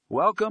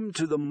Welcome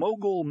to the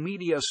Mogul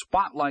Media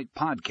Spotlight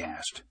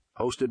Podcast,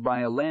 hosted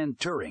by Alan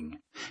Turing.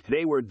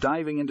 Today we're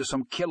diving into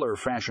some killer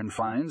fashion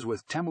finds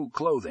with Temu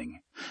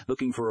clothing.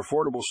 Looking for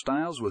affordable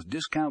styles with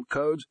discount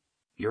codes?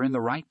 You're in the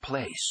right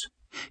place.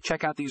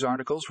 Check out these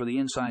articles for the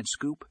inside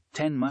scoop.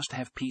 10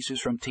 must-have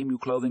pieces from Temu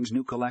Clothing's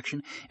new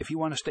collection. If you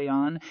want to stay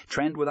on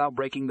trend without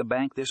breaking the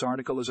bank, this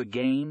article is a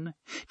game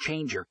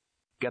changer.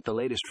 Get the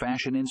latest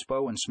fashion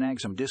inspo and snag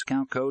some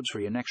discount codes for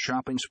your next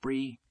shopping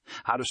spree.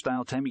 How to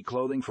style Temu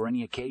clothing for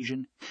any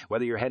occasion.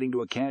 Whether you're heading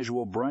to a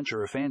casual brunch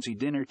or a fancy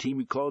dinner,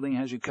 Temu clothing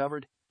has you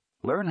covered.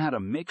 Learn how to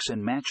mix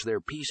and match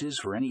their pieces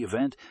for any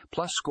event,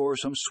 plus score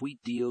some sweet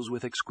deals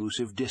with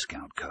exclusive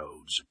discount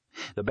codes.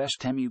 The best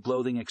Temu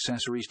clothing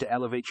accessories to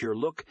elevate your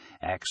look.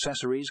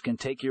 Accessories can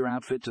take your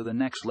outfit to the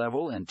next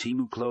level, and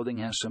Temu clothing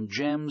has some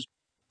gems.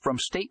 From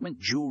statement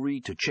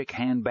jewelry to chic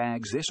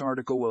handbags, this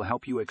article will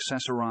help you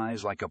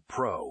accessorize like a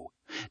pro.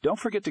 Don't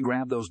forget to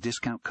grab those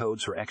discount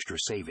codes for extra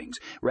savings,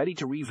 ready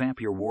to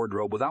revamp your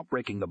wardrobe without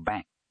breaking the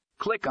bank.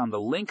 Click on the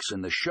links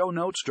in the show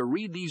notes to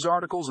read these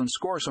articles and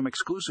score some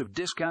exclusive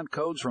discount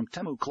codes from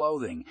Temu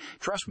Clothing.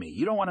 Trust me,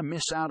 you don't want to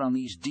miss out on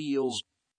these deals.